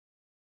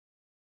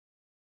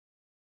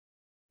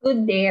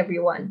Good day,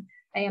 everyone.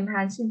 I am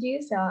Hansen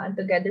Giosyl, and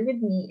together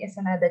with me is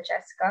another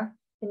Cheska,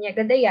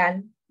 Geniega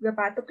Diane,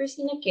 Grabato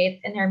Kristina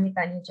Kate, and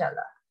Hermitaño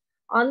Jhella.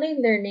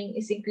 Online learning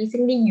is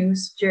increasingly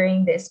used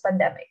during this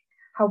pandemic.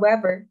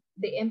 However,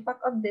 the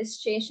impact of this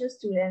change on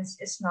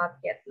students is not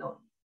yet known.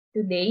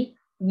 Today,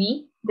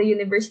 we, the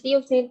University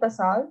of St.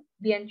 Basal,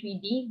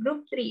 BN3D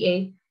Group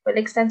 3A, will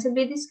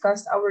extensively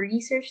discuss our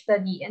research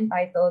study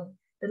entitled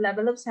The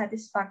Level of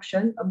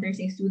Satisfaction of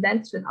Nursing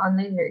Students with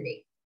Online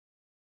Learning.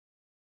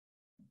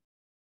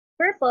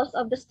 Purpose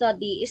of the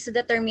study is to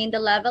determine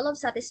the level of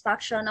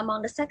satisfaction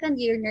among the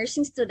second-year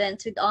nursing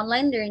students with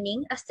online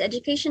learning as the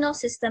educational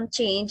system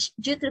changed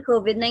due to the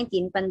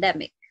COVID-19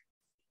 pandemic.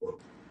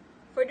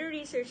 For the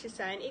research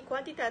design, a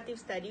quantitative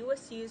study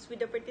was used with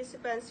the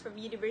participants from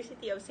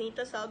University of St.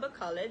 Salva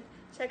College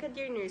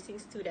second-year nursing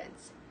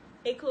students.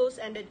 A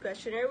close-ended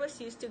questionnaire was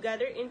used to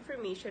gather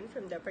information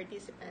from the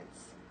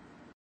participants.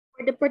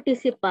 For the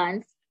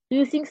participants,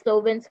 using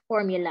Sloven's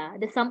formula,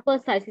 the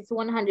sample size is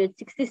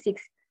 166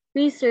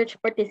 research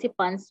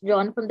participants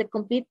drawn from the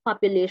complete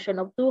population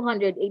of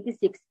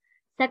 286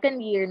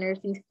 second-year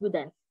nursing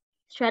students.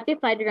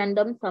 Stratified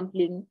random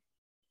sampling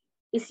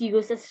is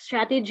used as a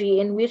strategy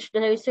in which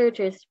the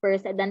researchers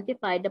first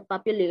identify the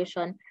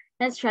population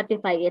and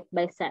stratify it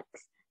by sex.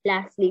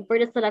 Lastly, for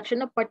the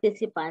selection of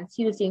participants,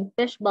 using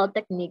fishbowl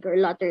technique or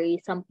lottery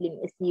sampling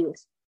is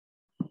used.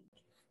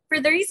 For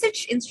the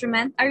research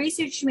instrument, a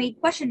research-made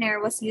questionnaire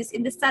was used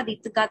in the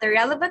study to gather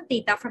relevant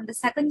data from the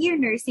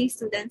second-year nursing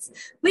students,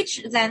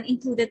 which then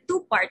included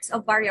two parts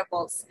of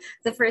variables.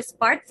 The first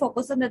part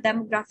focused on the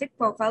demographic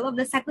profile of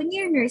the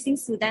second-year nursing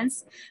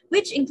students,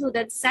 which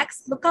included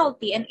sex,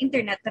 locality, and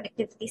internet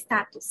connectivity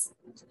status.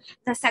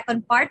 The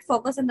second part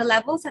focused on the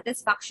level of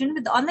satisfaction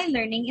with online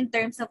learning in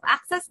terms of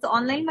access to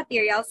online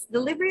materials,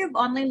 delivery of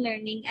online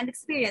learning, and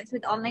experience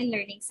with online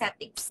learning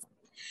settings.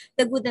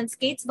 The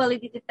Gooden-Skates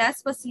validity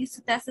test was used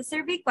to test the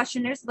survey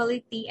questionnaires'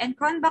 validity, and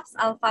Cronbach's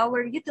alpha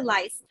were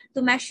utilized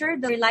to measure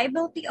the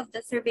reliability of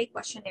the survey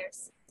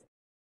questionnaires.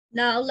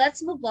 Now,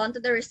 let's move on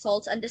to the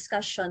results and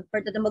discussion. For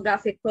the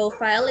demographic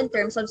profile in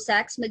terms of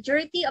sex,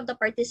 majority of the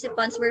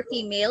participants were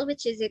female,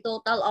 which is a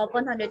total of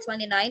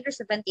 129 or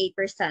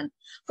 78%.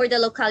 For the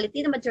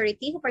locality, the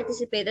majority who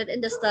participated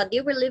in the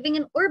study were living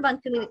in urban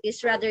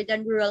communities rather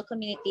than rural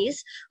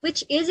communities,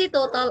 which is a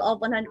total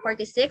of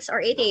 146 or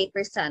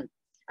 88%.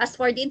 As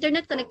for the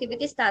internet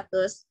connectivity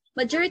status,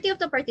 majority of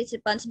the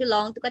participants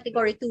belong to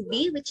category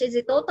 2B, which is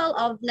a total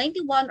of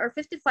 91 or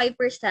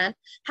 55%,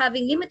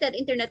 having limited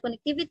internet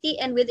connectivity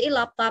and with a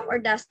laptop or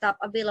desktop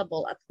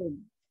available at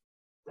home.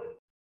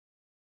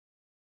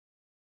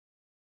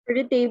 For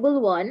the table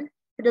 1,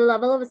 for the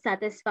level of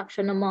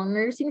satisfaction among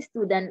nursing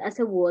students as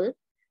a whole,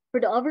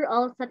 for the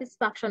overall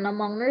satisfaction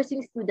among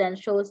nursing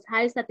students shows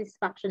high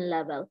satisfaction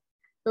level.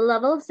 The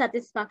level of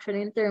satisfaction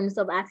in terms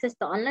of access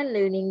to online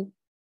learning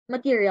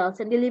materials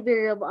and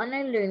delivery of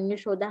online learning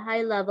show the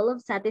high level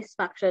of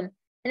satisfaction,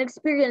 and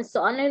experience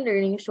to online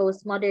learning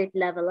shows moderate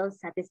level of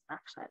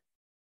satisfaction.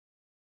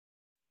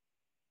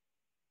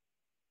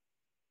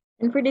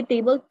 And for the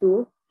table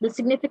 2, the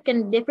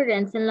significant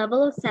difference in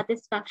level of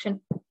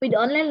satisfaction with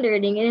online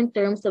learning and in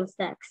terms of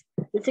sex.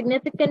 The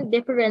significant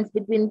difference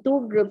between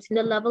two groups in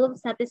the level of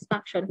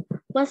satisfaction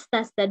was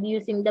tested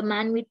using the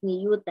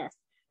Man-Whitney U test.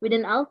 With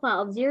an alpha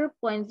of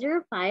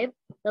 0.05,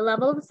 the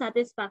level of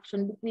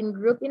satisfaction between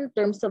group in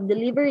terms of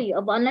delivery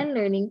of online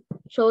learning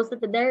shows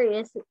that there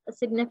is a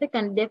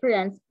significant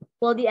difference,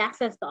 while the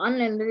access to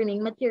online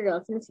learning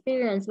materials and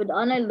experience with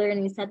online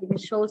learning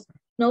settings shows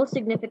no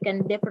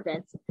significant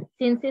difference,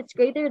 since it's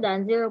greater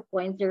than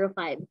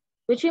 0.05,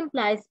 which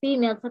implies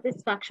female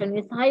satisfaction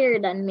is higher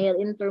than male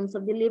in terms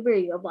of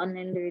delivery of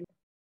online learning.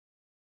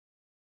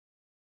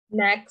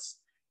 Next,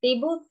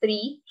 Table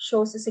 3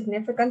 shows a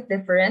significant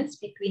difference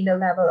between the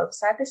level of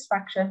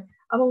satisfaction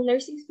among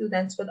nursing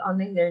students with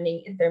online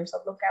learning in terms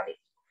of locality.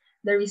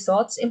 The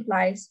results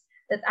implies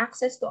that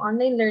access to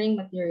online learning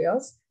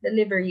materials,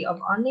 delivery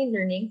of online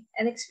learning,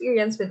 and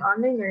experience with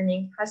online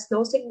learning has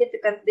no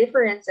significant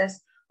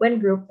differences when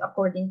grouped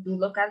according to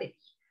locality.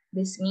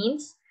 This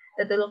means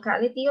that the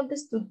locality of the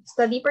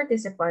study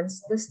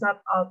participants does not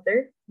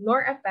alter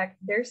nor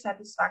affect their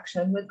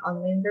satisfaction with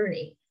online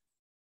learning.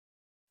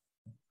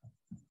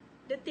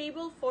 The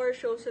Table 4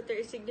 shows that there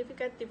is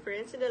significant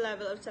difference in the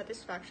level of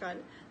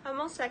satisfaction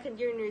among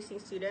second-year nursing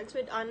students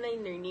with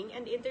online learning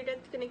and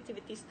internet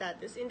connectivity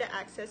status in the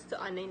access to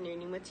online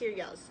learning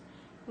materials.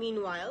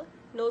 Meanwhile,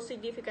 no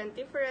significant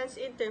difference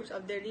in terms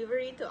of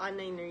delivery to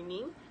online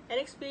learning and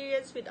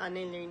experience with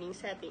online learning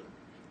setting.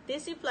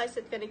 This implies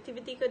that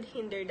connectivity could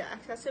hinder the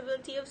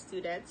accessibility of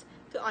students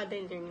to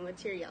online learning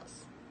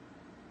materials.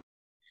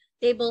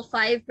 Table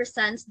 5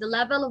 presents the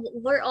level of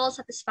overall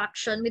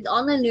satisfaction with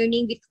online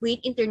learning between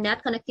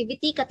Internet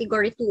connectivity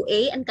Category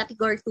 2A and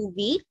Category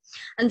 2B,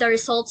 and the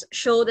results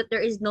show that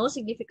there is no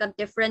significant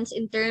difference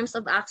in terms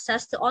of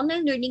access to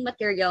online learning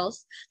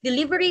materials,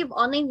 delivery of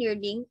online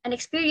learning, and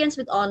experience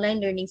with online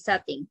learning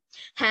setting.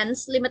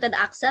 Hence, limited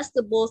access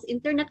to both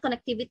Internet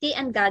connectivity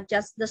and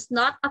gadgets does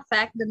not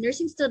affect the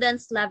nursing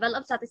students' level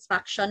of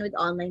satisfaction with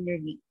online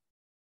learning.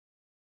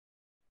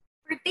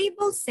 For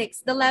Table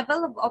 6, the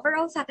level of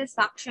overall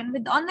satisfaction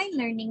with online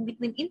learning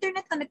between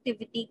Internet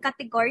connectivity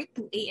Category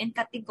 2A and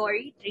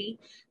Category 3,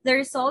 the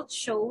result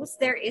shows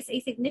there is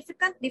a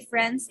significant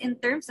difference in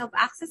terms of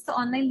access to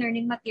online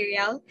learning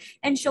material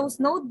and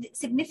shows no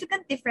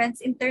significant difference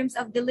in terms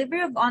of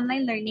delivery of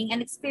online learning and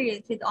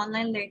experience with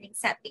online learning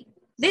setting.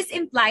 This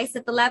implies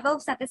that the level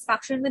of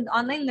satisfaction with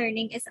online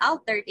learning is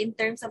altered in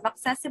terms of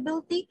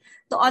accessibility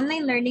to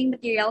online learning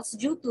materials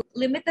due to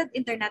limited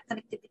Internet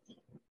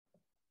connectivity.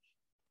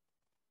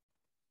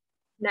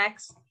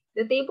 Next,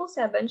 the Table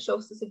 7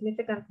 shows the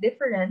significant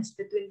difference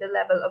between the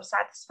level of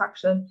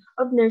satisfaction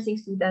of nursing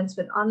students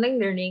with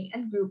online learning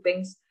and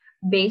groupings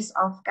based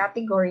off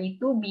Category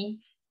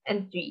 2B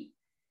and 3.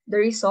 The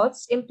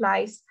results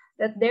implies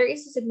that there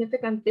is a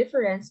significant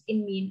difference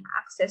in mean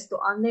access to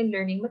online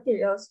learning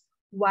materials,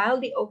 while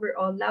the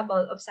overall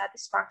level of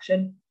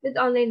satisfaction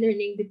with online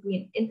learning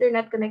between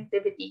Internet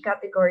connectivity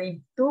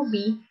Category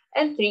 2B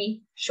and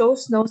 3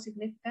 shows no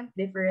significant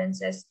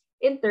differences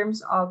in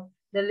terms of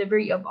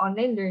delivery of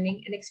online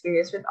learning and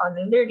experience with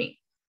online learning.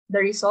 The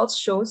results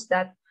shows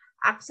that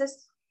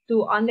access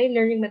to online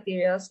learning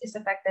materials is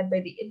affected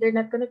by the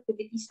Internet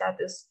connectivity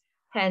status.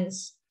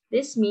 Hence,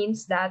 this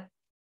means that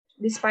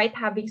despite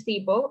having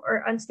stable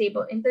or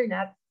unstable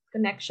Internet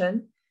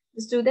connection,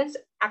 the students'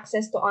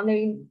 access to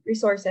online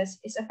resources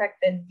is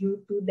affected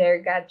due to their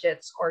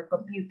gadgets or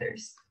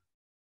computers.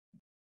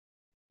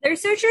 The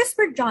researchers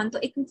were drawn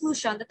to a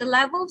conclusion that the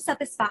level of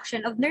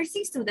satisfaction of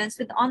nursing students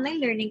with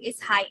online learning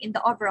is high in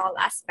the overall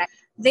aspect.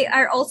 They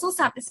are also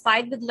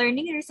satisfied with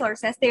learning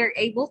resources they are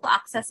able to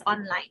access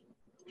online.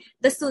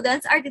 The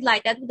students are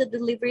delighted with the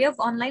delivery of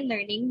online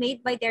learning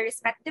made by their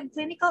respective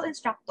clinical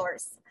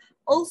instructors.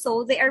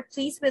 Also, they are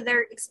pleased with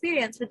their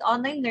experience with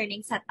online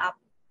learning setup.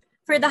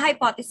 For the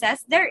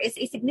hypothesis, there is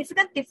a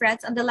significant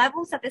difference on the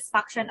level of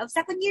satisfaction of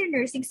second-year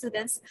nursing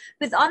students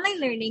with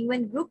online learning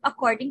when grouped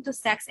according to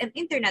sex and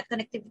Internet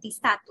connectivity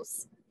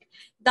status.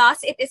 Thus,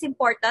 it is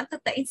important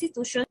that the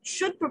institution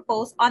should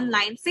propose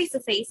online,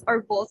 face-to-face,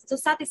 or both to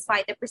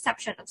satisfy the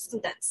perception of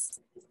students.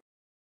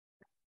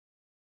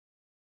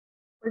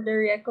 For the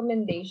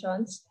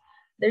recommendations,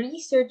 the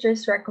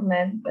researchers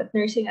recommend that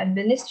nursing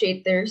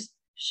administrators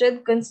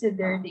should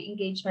consider the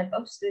engagement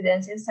of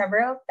students in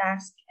several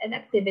tasks and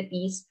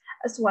activities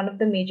as one of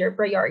the major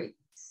priorities.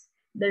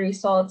 The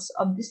results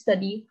of the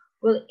study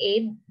will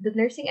aid the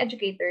nursing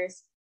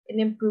educators in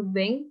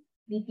improving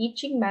the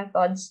teaching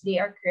methods they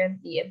are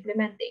currently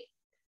implementing.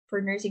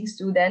 For nursing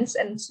students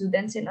and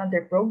students in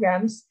other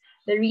programs,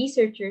 the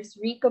researchers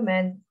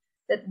recommend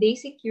that they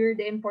secure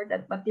the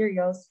important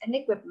materials and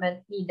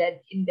equipment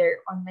needed in their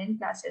online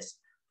classes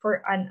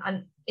for an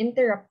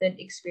uninterrupted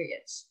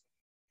experience.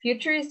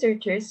 Future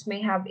researchers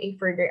may have a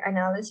further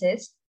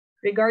analysis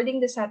regarding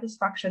the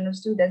satisfaction of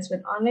students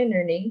with online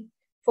learning,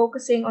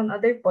 focusing on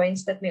other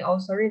points that may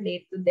also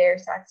relate to their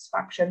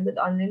satisfaction with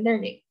online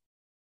learning.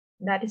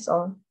 That is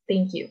all.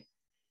 Thank you.